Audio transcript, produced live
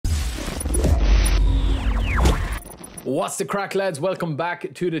What's the crack, lads? Welcome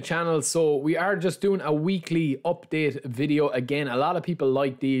back to the channel. So we are just doing a weekly update video again. A lot of people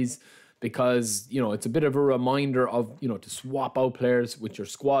like these because, you know, it's a bit of a reminder of, you know, to swap out players with your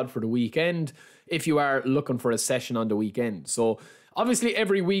squad for the weekend if you are looking for a session on the weekend. So obviously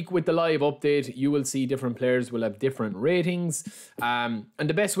every week with the live update, you will see different players will have different ratings. And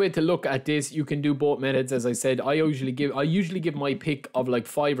the best way to look at this, you can do both methods. As I said, I usually give my pick of like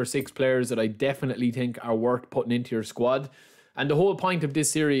 5 or 6 players that I definitely think are worth putting into your squad. And the whole point of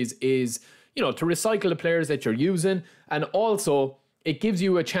this series is, you know, to recycle the players that you're using, and also it gives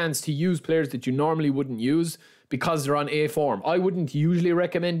you a chance to use players that you normally wouldn't use because they're on A form. I wouldn't usually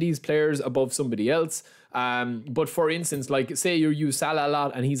recommend these players above somebody else. But for instance, like say you use Salah a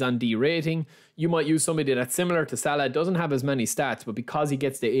lot and he's on D rating, you might use somebody that's similar to Salah, doesn't have as many stats, but because he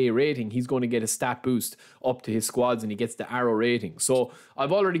gets the A rating, he's going to get a stat boost up to his squads and he gets the arrow rating. So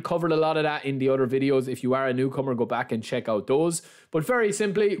I've already covered a lot of that in the other videos. If you are a newcomer, go back and check out those. But very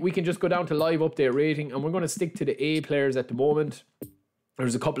simply, we can just go down to live update rating and we're going to stick to the A players at the moment.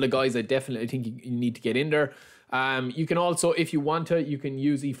 There's a couple of guys I definitely think you need to get in there. You can also, if you want to, you can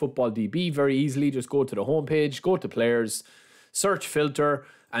use eFootball DB very easily. Just go to the homepage, go to players, search filter,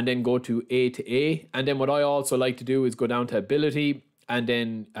 and then go to A. And then what I also like to do is go down to ability and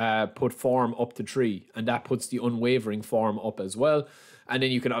then put form up to 3. And that puts the unwavering form up as well. And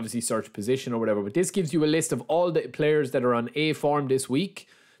then you can obviously search position or whatever. But this gives you a list of all the players that are on A form this week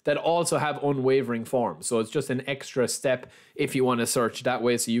that also have unwavering form. So it's just an extra step if you want to search that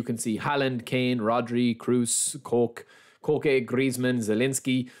way. So you can see Haaland, Kane, Rodri, Kroos, Koke, Griezmann,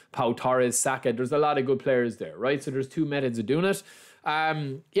 Zielinski, Pau Torres, Saka. There's a lot of good players there, right? So there's 2 methods of doing it.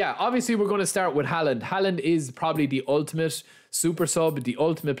 Yeah, obviously we're going to start with Haaland. Haaland is probably the ultimate super sub, the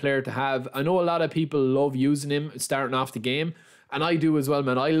ultimate player to have. I know a lot of people love using him starting off the game, and I do as well,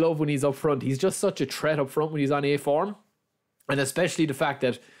 man. I love when he's up front. He's just such a threat up front when he's on A form. And especially the fact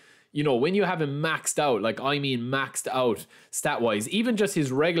that, you know, when you have him maxed out, like I mean maxed out stat-wise, even just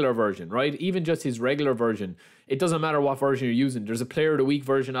his regular version, right? Even just his regular version. It doesn't matter what version you're using. There's a player of the week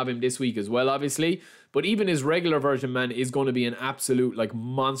version of him this week as well, obviously. But even his regular version, man, is going to be an absolute like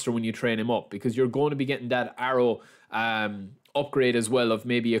monster when you train him up, because you're going to be getting that arrow upgrade as well of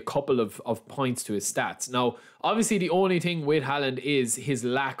maybe a couple of points to his stats. Now, obviously the only thing with Haaland is his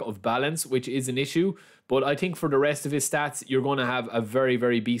lack of balance, which is an issue. But I think for the rest of his stats, you're going to have a very,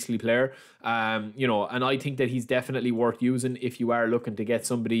 very beastly player. You know, and I think that he's definitely worth using if you are looking to get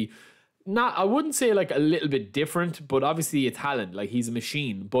somebody, not, I wouldn't say like a little bit different, but obviously it's Haaland, like he's a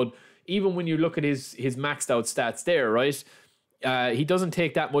machine. But even when you look at his maxed out stats there, right? He doesn't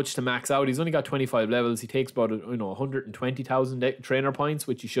take that much to max out. He's only got 25 levels. He takes about 120,000 trainer points,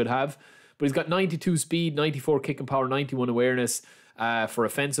 which he should have. But he's got 92 speed, 94 kicking power, 91 awareness for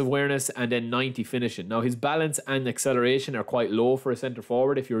offensive awareness, and then 90 finishing. Now his balance and acceleration are quite low for a centre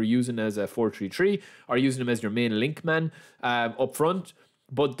forward if you're using as a 4-3-3 or using him as your main link man up front.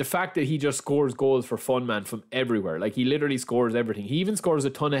 But the fact that he just scores goals for fun, man, from everywhere. Like, he literally scores everything. He even scores a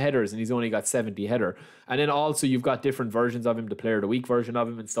ton of headers, and he's only got 70 header. And then also, you've got different versions of him, the player of the week version of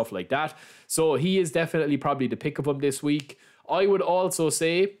him and stuff like that. So, he is definitely probably the pick of him this week. I would also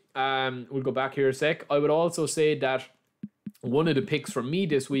say, we'll go back here a sec. I would also say that one of the picks for me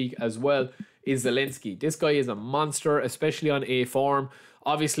this week as well is Zielinski. This guy is a monster, especially on A form.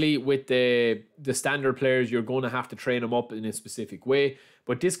 Obviously, with the standard players, you're going to have to train him up in a specific way.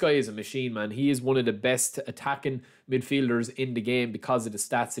 But this guy is a machine, man. He is one of the best attacking midfielders in the game because of the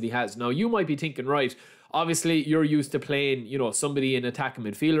stats that he has. Now, you might be thinking, right, obviously, you're used to playing, you know, somebody in attacking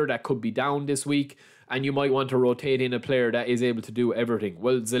midfielder that could be down this week, and you might want to rotate in a player that is able to do everything.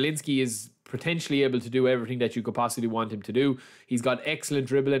 Well, Zielinski is potentially able to do everything that you could possibly want him to do. He's got excellent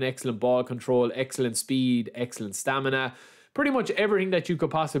dribbling, excellent ball control, excellent speed, excellent stamina. Pretty much everything that you could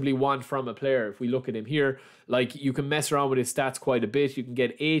possibly want from a player. If we look at him here, like, you can mess around with his stats quite a bit. You can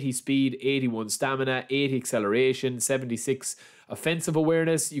get 80 speed, 81 stamina, 80 acceleration, 76 offensive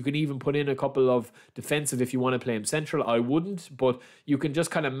awareness. You can even put in a couple of defensive if you want to play him central. I wouldn't, but you can just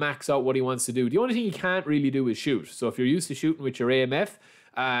kind of max out what he wants to do. The only thing he can't really do is shoot. So if you're used to shooting with your AMF,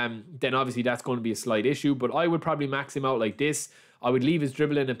 then obviously that's going to be a slight issue. But I would probably max him out like this. I would leave his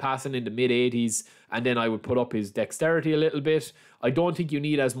dribbling and passing in the mid-80s, and then I would put up his dexterity a little bit. I don't think you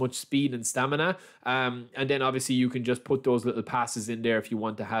need as much speed and stamina. And then obviously you can just put those little passes in there if you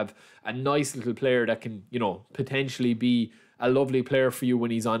want to have a nice little player that can, you know, potentially be a lovely player for you when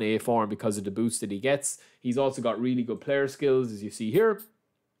he's on A form because of the boost that he gets. He's also got really good player skills, as you see here.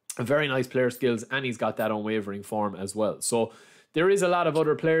 Very nice player skills, and he's got that unwavering form as well. So there is a lot of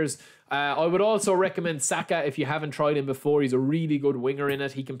other players. I would also recommend Saka if you haven't tried him before. He's a really good winger in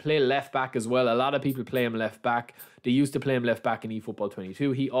it. He can play left back as well. A lot of people play him left back. They used to play him left back in eFootball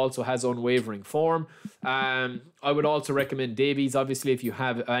 22. He also has unwavering form. I would also recommend Davies, obviously, if you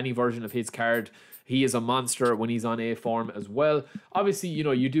have any version of his card. He is a monster when he's on A form as well. Obviously, you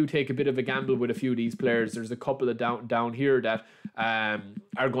know, you do take a bit of a gamble with a few of these players. There's a couple of down here that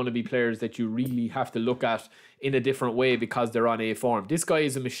are going to be players that you really have to look at in a different way because they're on A form. This guy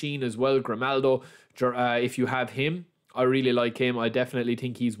is a machine as well, Grimaldo. If you have him, I really like him. I definitely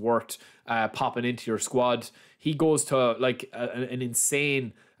think he's worth popping into your squad. He goes to like an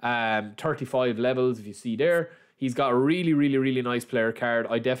insane 35 levels, if you see there. He's got a really, really, really nice player card.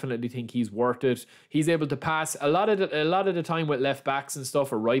 I definitely think he's worth it. He's able to pass a lot of the time with left backs and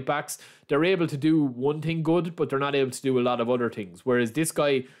stuff or right backs. They're able to do one thing good, but they're not able to do a lot of other things. Whereas this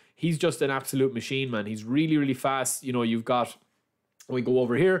guy, he's just an absolute machine, man. He's really, really fast. You know, you've got, we go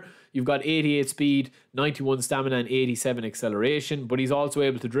over here, you've got 88 speed, 91 stamina, and 87 acceleration, but he's also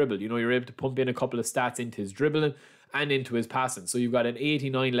able to dribble. You know, you're able to pump in a couple of stats into his dribbling and into his passing. So you've got an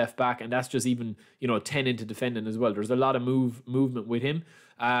 89 left back, and that's just even, you know, 10 into defending as well. There's a lot of movement with him.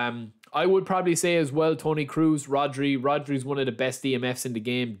 I would probably say as well, Toni Kroos, Rodri's one of the best DMFs in the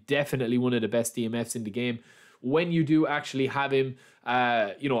game. Definitely one of the best DMFs in the game. When you do actually have him,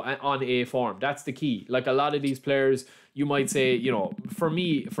 you know, on A form, that's the key. Like a lot of these players, you might say, you know, for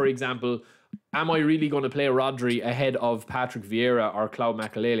me, for example, am I really going to play Rodri ahead of Patrick Vieira or Claude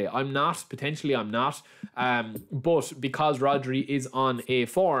Makelele? I'm not. Potentially, I'm not. But because Rodri is on A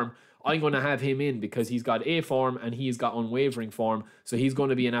form, I'm going to have him in because he's got A form and he's got unwavering form. So he's going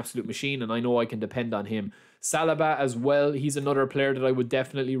to be an absolute machine, and I know I can depend on him. Saliba as well. He's another player that I would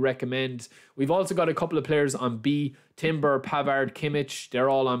definitely recommend. We've also got a couple of players on B. Timber, Pavard, Kimmich. They're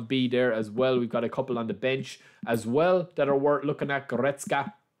all on B there as well. We've got a couple on the bench as well that are worth looking at.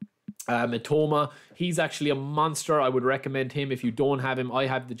 Goretzka. Mitoma, he's actually a monster. I would recommend him if you don't have him. I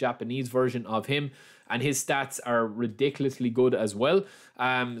have the Japanese version of him, and his stats are ridiculously good as well.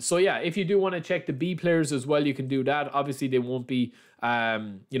 So yeah, if you do want to check the B players as well, you can do that. Obviously, they won't be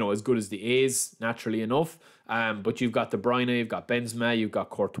you know, as good as the A's, naturally enough. But you've got De Bruyne, you've got Benzema, you've got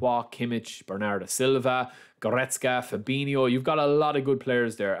Courtois, Kimmich, Bernardo Silva, Goretzka, Fabinho. You've got a lot of good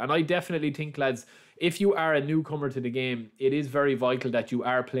players there, and I definitely think, lads, if you are a newcomer to the game, it is very vital that you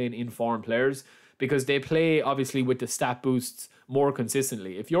are playing informed players because they play, obviously, with the stat boosts more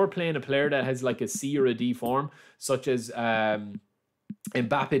consistently. If you're playing a player that has like a C or a D form, such as Mbappe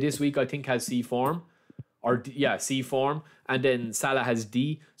this week, I think has C form, or D, yeah, C form, and then Salah has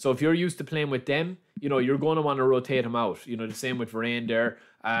D. So if you're used to playing with them, you know, you're going to want to rotate him out. You know, the same with Varane there.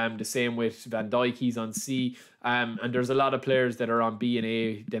 The same with Van Dijk, he's on C. And there's a lot of players that are on B and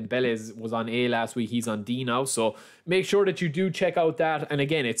A. Dembele was on A last week. He's on D now. So make sure that you do check out that. And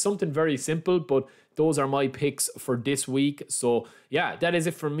again, it's something very simple, but those are my picks for this week. So yeah, that is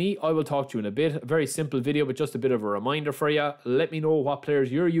it for me. I will talk to you in a bit. A very simple video, but just a bit of a reminder for you. Let me know what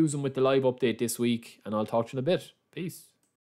players you're using with the live update this week, and I'll talk to you in a bit. Peace.